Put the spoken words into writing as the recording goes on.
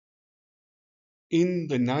in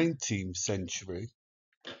the 19th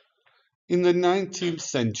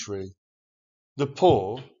century, the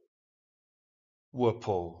poor were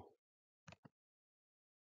poor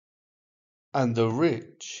and the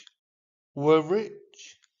rich were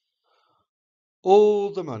rich.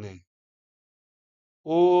 All the money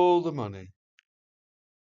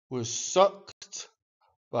was sucked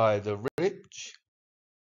by the rich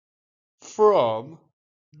from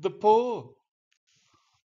the poor.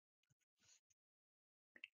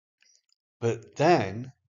 But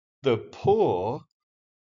then the poor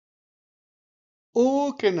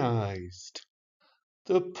organized.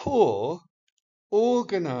 The poor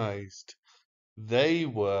organized. They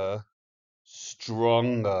were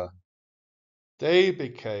stronger. They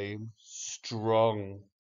became strong.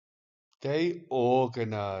 They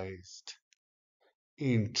organized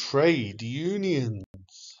in trade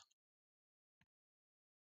unions.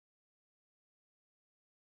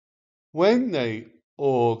 When they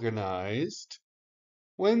organized,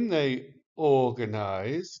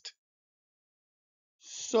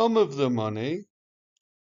 some of the money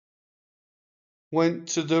went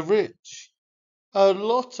to the rich, a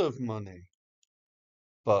lot of money,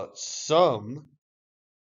 but some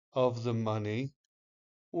of the money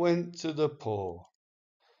went to the poor.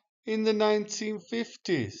 In the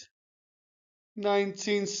 1950s,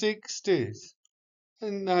 1960s,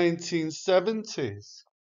 and 1970s.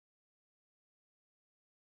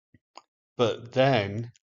 But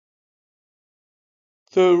then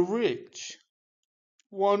the rich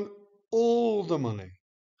won all the money.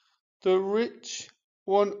 The rich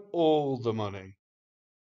won all the money.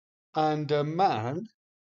 And a man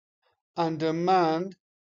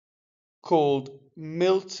called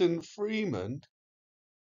Milton Friedman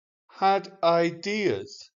had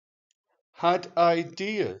ideas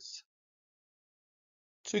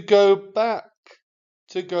to go back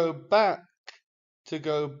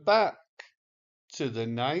to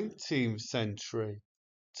the 19th century.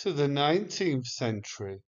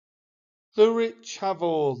 The rich have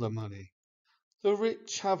all the money.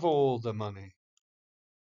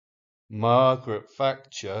 Margaret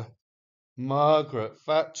Thatcher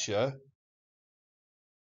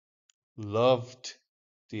loved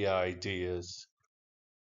the ideas,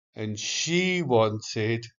 and she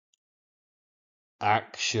wanted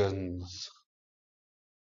actions.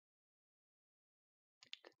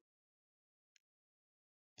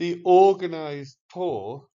 The organized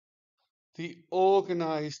poor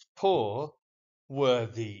were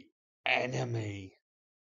the enemy.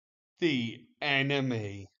 The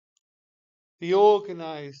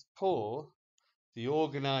organized poor, the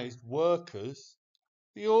organized workers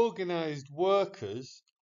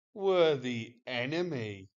were the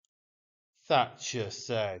enemy, Thatcher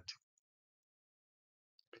said.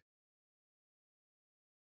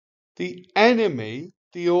 The enemy,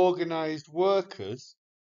 the organized workers,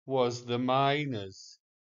 was the miners.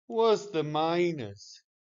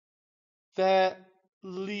 Their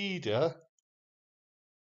leader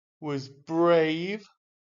was brave,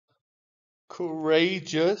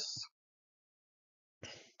 courageous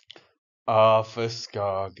Arthur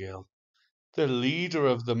Scargill. The leader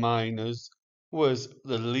of the miners was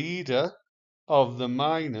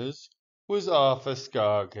Arthur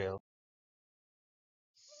Scargill.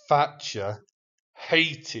 Thatcher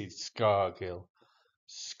hated Scargill.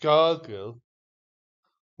 Scargill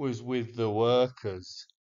was with the workers.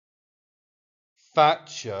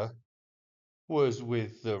 Thatcher was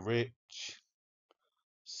with the rich.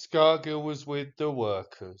 Scargill was with the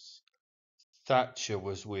workers. Thatcher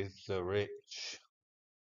was with the rich.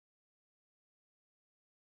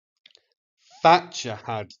 Thatcher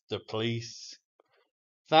had the police.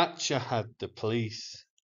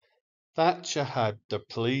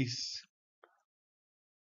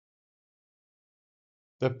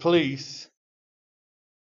 The police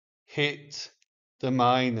hit the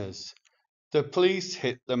miners. The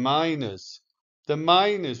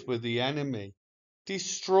miners were the enemy.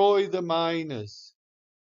 Destroy the miners.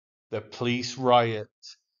 The police riot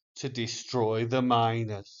to destroy the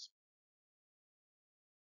miners.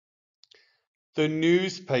 The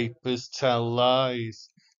newspapers tell lies.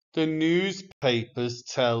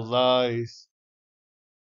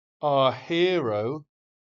 Our hero,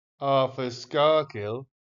 Arthur Scargill,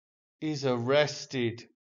 is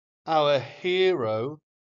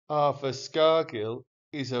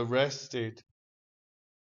arrested.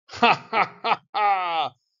 Ha ha ha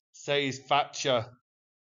ha, says Thatcher.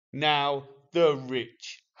 Now the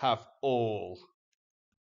rich have all.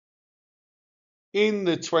 In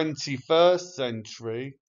the 21st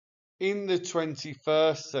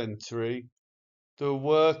century, the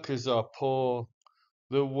workers are poor.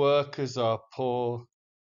 The workers are poor.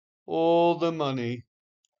 All the money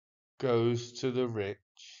goes to the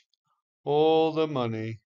rich. All the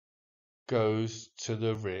money goes to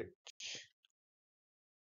the rich.